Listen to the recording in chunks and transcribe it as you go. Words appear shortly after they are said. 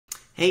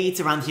Hey,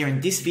 it's Aran here.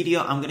 In this video,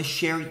 I'm going to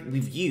share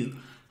with you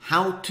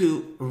how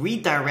to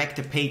redirect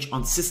a page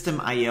on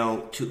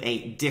System.io to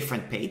a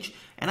different page.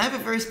 And I have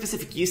a very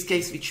specific use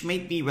case which may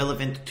be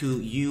relevant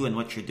to you and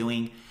what you're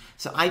doing.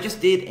 So I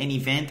just did an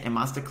event, a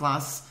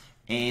masterclass,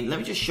 and let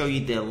me just show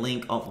you the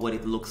link of what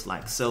it looks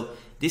like. So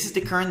this is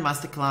the current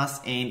masterclass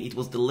and it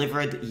was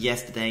delivered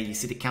yesterday. You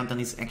see the countdown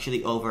is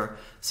actually over.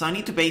 So I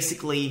need to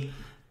basically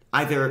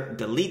either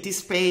delete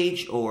this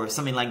page or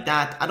something like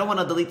that. I don't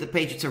want to delete the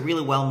page. It's a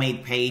really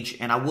well-made page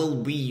and I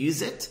will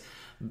reuse it.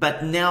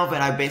 But now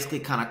that I basically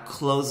kind of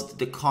closed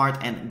the cart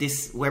and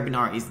this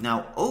webinar is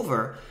now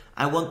over,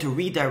 I want to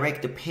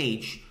redirect the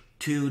page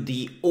to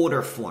the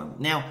order form.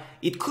 Now,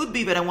 it could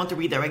be that I want to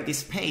redirect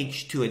this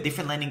page to a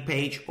different landing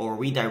page or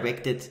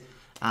redirect it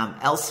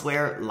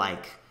elsewhere,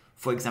 like,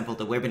 for example,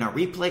 the webinar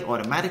replay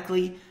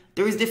automatically.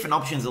 There is different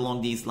options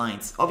along these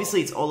lines.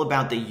 Obviously, it's all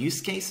about the use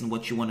case and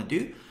what you want to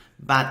do.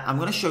 But I'm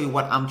going to show you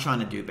what I'm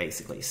trying to do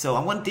basically. So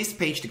I want this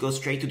page to go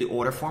straight to the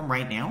order form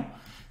right now.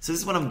 So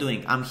this is what I'm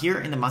doing. I'm here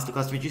in the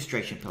masterclass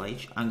registration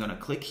page. I'm going to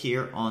click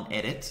here on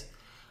edit.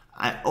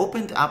 I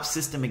opened up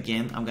system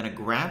again. I'm going to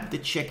grab the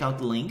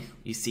checkout link.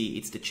 You see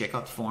it's the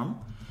checkout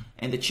form.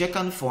 And the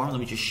checkout form, let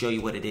me just show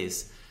you what it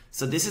is.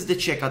 So this is the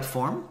checkout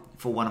form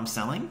for what I'm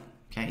selling.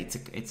 Okay, it's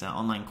an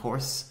online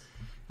course.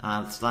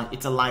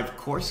 It's a live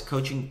course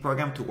coaching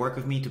program to work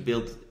with me to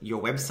build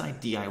your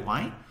website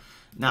DIY.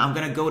 Now I'm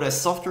going to go to a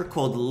software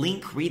called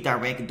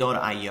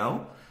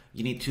linkredirect.io.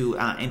 You need to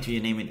enter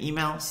your name and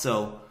email.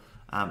 So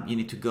you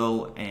need to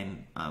go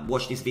and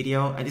watch this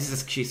video. And this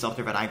is actually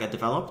software that I got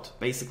developed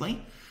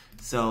basically.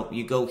 So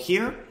you go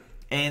here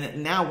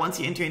and now once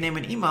you enter your name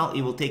and email,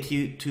 it will take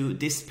you to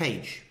this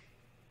page.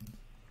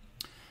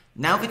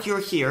 Now that you're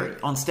here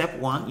on step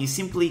one, you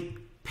simply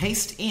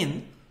paste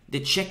in the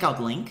checkout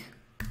link.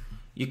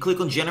 You click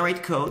on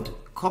generate code,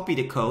 copy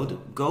the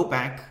code, go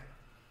back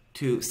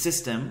to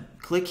system,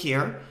 click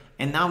here,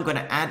 and now I'm going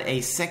to add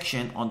a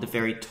section on the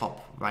very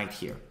top right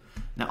here.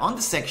 Now on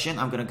the section,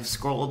 I'm going to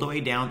scroll all the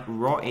way down,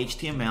 raw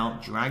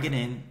HTML, drag it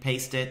in,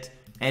 paste it,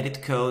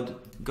 edit code,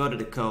 go to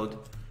the code,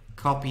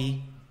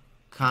 copy,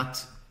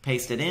 cut,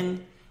 paste it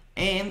in,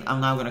 and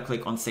I'm now going to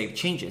click on save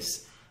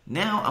changes.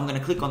 Now I'm going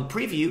to click on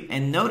preview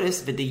and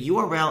notice that the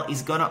URL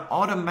is going to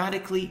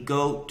automatically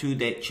go to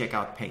the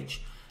checkout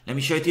page. Let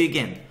me show it to you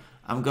again.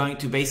 I'm going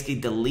to basically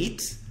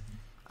delete.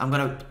 I'm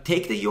going to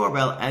take the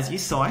URL as you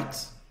saw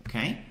it,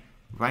 okay?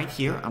 Right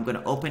here, I'm going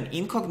to open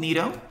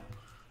incognito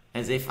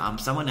as if I'm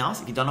someone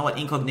else. If you don't know what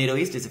incognito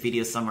is, there's a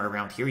video somewhere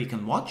around here you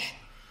can watch.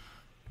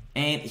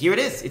 And here it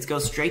is. It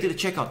goes straight to the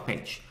checkout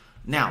page.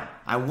 Now,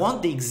 I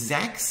want the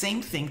exact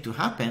same thing to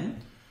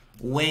happen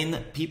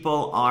when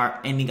people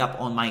are ending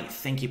up on my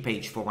thank you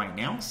page for right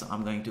now. So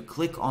I'm going to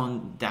click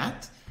on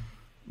that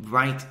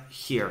right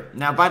here.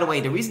 Now, by the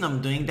way, the reason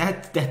I'm doing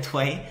that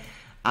way,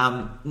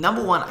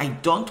 number one, I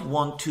don't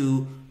want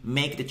to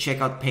make the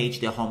checkout page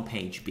the home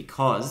page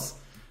because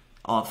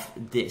of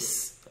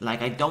this.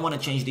 Like, I don't want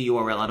to change the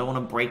URL. I don't want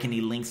to break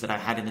any links that I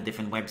had in the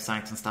different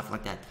websites and stuff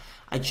like that.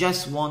 I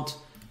just want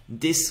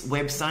this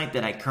website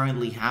that I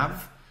currently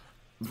have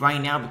right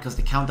now, because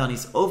the countdown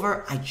is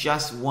over, I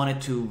just wanted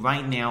to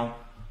right now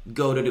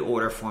go to the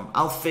order form.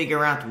 I'll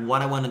figure out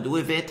what I want to do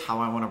with it, how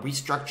I want to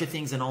restructure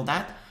things and all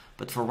that.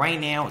 But for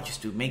right now,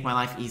 just to make my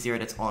life easier,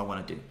 that's all I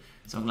want to do.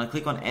 So I'm going to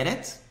click on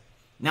edit.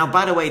 Now,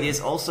 by the way, there's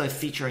also a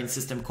feature in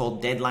system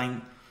called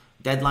deadline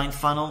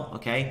funnel.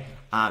 Okay,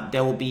 I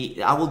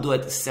will do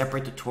a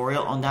separate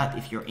tutorial on that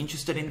if you're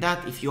interested in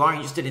that. If you are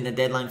interested in the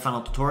deadline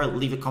funnel tutorial,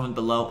 leave a comment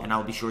below and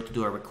I'll be sure to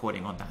do a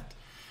recording on that.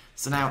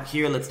 So now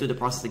here, let's do the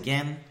process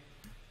again.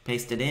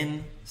 Paste it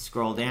in,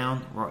 scroll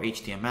down, raw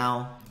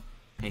HTML,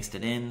 paste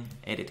it in,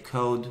 edit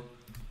code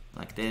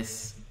like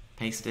this,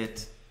 paste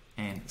it,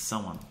 and so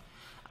on.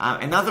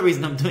 Another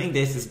reason I'm doing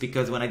this is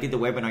because when I did the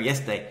webinar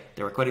yesterday,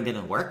 the recording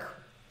didn't work.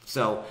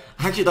 So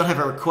I actually don't have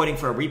a recording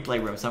for a replay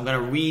room, so I'm going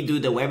to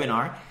redo the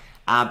webinar,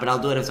 but I'll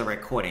do it as a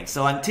recording.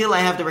 So until I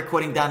have the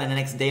recording done in the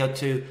next day or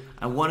two,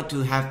 I wanted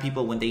to have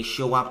people, when they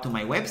show up to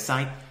my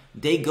website,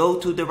 they go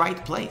to the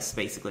right place,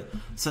 basically.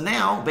 So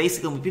now,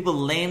 basically, when people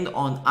land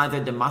on either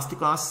the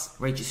masterclass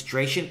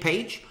registration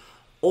page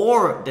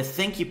or the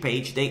thank you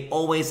page, they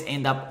always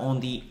end up on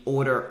the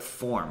order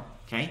form,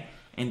 okay?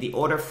 And the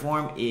order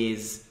form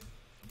is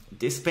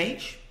this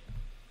page,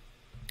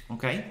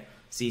 okay?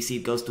 So you see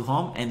it goes to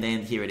home and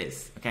then here it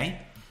is, okay?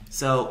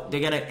 So they're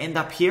gonna end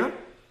up here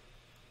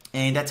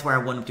and that's where I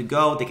want them to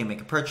go. They can make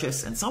a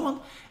purchase and so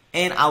on.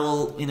 And I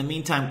will, in the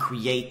meantime,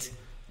 create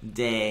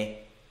the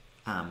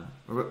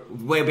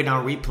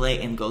webinar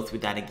replay and go through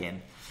that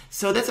again.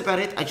 So that's about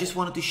it. I just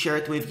wanted to share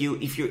it with you.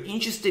 If you're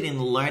interested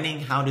in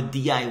learning how to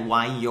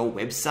DIY your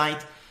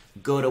website,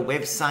 go to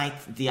website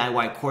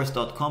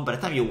DIYcourse.com. By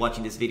the time you're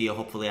watching this video,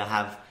 hopefully I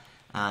have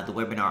the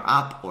webinar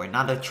up or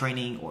another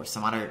training or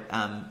some other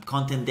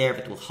content there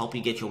that will help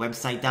you get your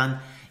website done.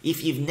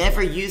 If you've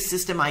never used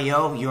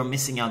System.io, you're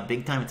missing out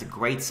big time. It's a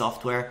great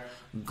software.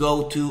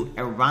 Go to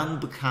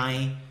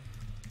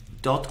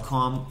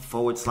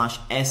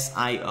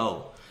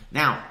aranbukai.com/SIO.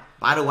 Now,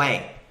 by the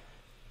way,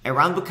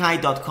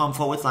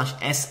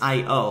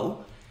 aroundbukai.com/SIO.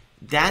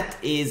 That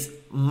is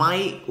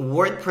my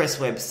WordPress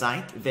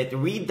website that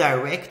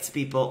redirects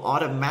people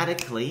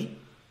automatically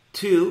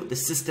to the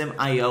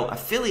System.io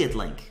affiliate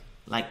link,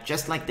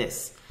 just like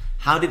this.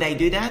 How did I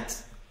do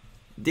that?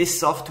 This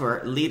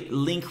software,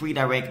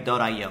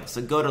 linkredirect.io.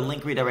 So go to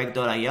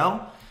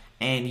linkredirect.io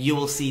and you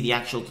will see the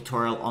actual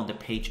tutorial on the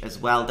page as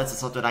well. That's the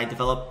software that I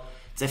developed.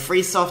 It's a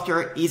free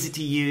software, easy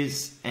to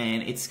use,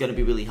 and it's going to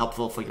be really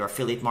helpful for your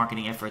affiliate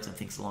marketing efforts and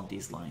things along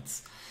these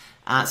lines.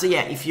 So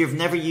yeah, if you've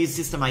never used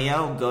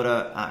System.io, go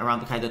to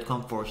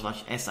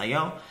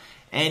aroundbukai.com/SIO.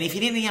 And if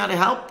you need any other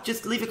help,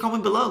 just leave a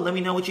comment below. Let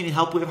me know what you need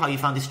help with, how you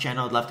found this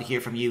channel. I'd love to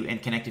hear from you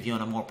and connect with you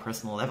on a more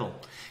personal level.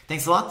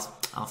 Thanks a lot.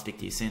 I'll speak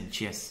to you soon.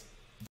 Cheers.